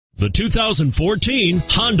The 2014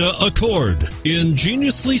 Honda Accord.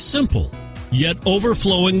 Ingeniously simple, yet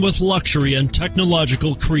overflowing with luxury and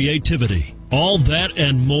technological creativity. All that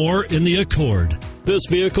and more in the Accord. This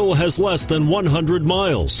vehicle has less than 100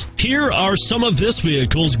 miles. Here are some of this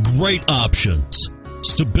vehicle's great options: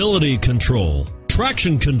 stability control,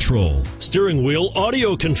 traction control, steering wheel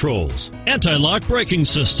audio controls, anti-lock braking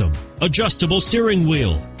system, adjustable steering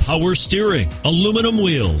wheel, power steering, aluminum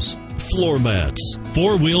wheels, floor mats,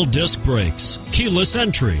 four-wheel disc brakes, keyless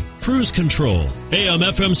entry, cruise control,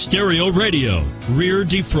 AM/FM stereo radio, rear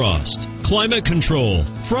defrost, climate control,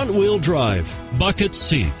 front-wheel drive, bucket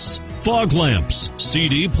seats, fog lamps,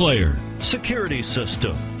 CD player, security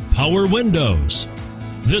system, power windows.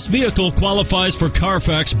 This vehicle qualifies for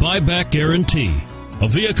Carfax buyback guarantee. A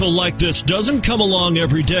vehicle like this doesn't come along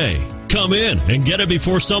every day. Come in and get it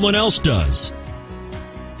before someone else does.